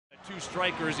Two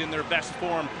strikers in their best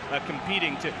form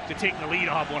competing to take the lead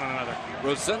off one another.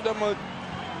 Rosendo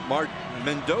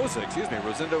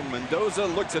Mendoza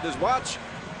looks at his watch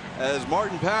as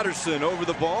Martin Patterson over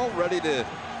the ball, ready to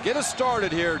get us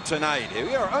started here tonight.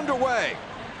 We are underway.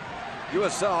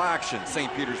 USL action,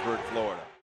 St. Petersburg, Florida.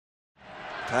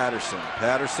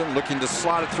 Patterson looking to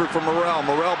slot it through for Morel.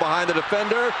 Morel behind the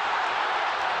defender.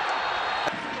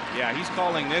 Yeah, he's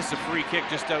calling this a free kick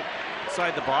just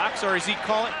outside the box, or is he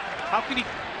calling? How could he?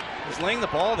 He's laying the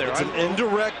ball there. It's an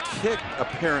indirect kick,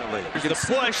 apparently. There's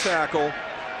the push tackle.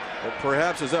 Or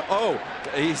perhaps is that? Oh,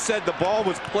 he said the ball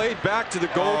was played back to the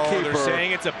goalkeeper. Oh, they're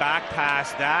saying it's a back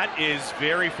pass. That is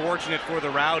very fortunate for the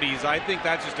Rowdies. I think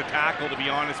that's just a tackle, to be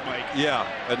honest, Mike. Yeah,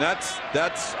 and that's.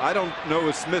 I don't know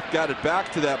if Smith got it back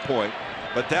to that point,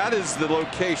 but that is the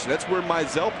location. That's where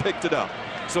Mizell picked it up.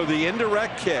 So the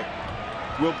indirect kick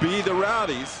will be the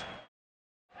Rowdies.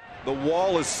 The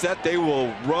wall is set. They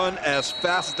will run as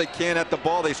fast as they can at the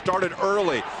ball. They started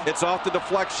early. It's off the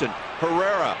deflection.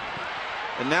 Herrera.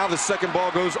 And now the second ball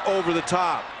goes over the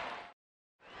top.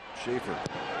 Schaefer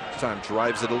this time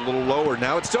drives it a little lower.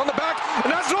 Now it's still in the back,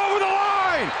 and that's over the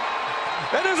line.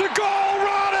 It is a goal,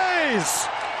 Rowdies!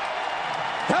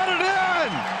 Headed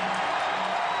in.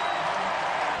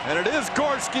 And it is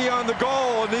Gorskie on the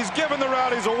goal, and he's given the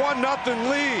Rowdies a 1-0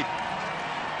 lead.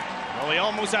 Well, we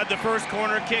almost had the first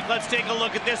corner kick. Let's take a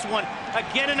look at this one.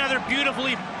 Again, another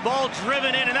beautifully ball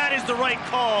driven in, and that is the right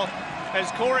call. As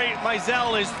Corey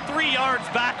Mizell is 3 yards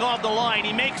back off the line.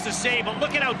 He makes the save, but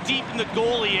look at how deep in the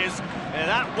goal he is. And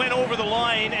that went over the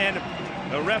line, and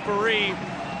the referee,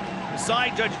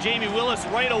 side judge Jamie Willis,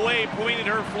 right away pointed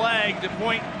her flag to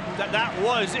point that that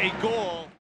was a goal.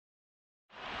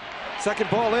 Second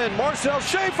ball in, Marcel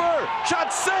Schaefer,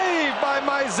 shot saved by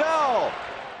Mizell.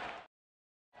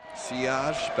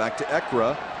 Siage back to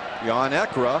Ekra, Jan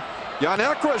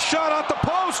Ekra shot off the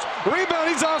post, rebound,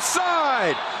 he's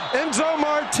offside. Enzo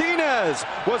Martinez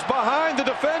was behind the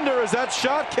defender as that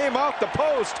shot came off the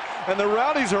post, and the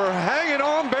Rowdies are hanging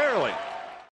on barely.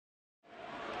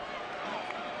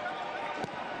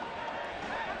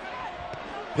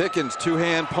 Pickens,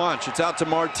 two-hand punch. It's out to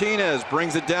Martinez,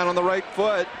 brings it down on the right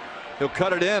foot. He'll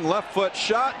cut it in, left foot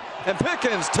shot, and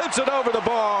Pickens tips it over the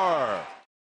bar.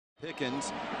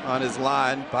 Pickens on his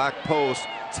line, back post.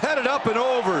 It's headed up and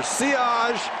over.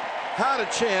 Siage had a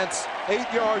chance.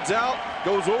 8 yards out,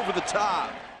 goes over the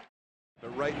top.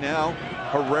 But right now,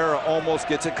 Herrera almost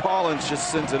gets it. Collins just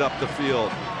sends it up the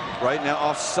field. Right now,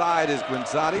 offside is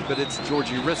Guinzotti, but it's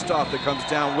Georgi Ristov that comes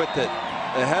down with it.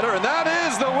 The header, and that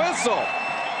is the whistle.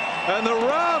 And the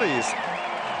Rowdies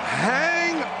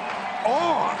hang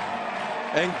on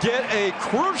and get a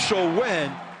crucial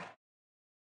win.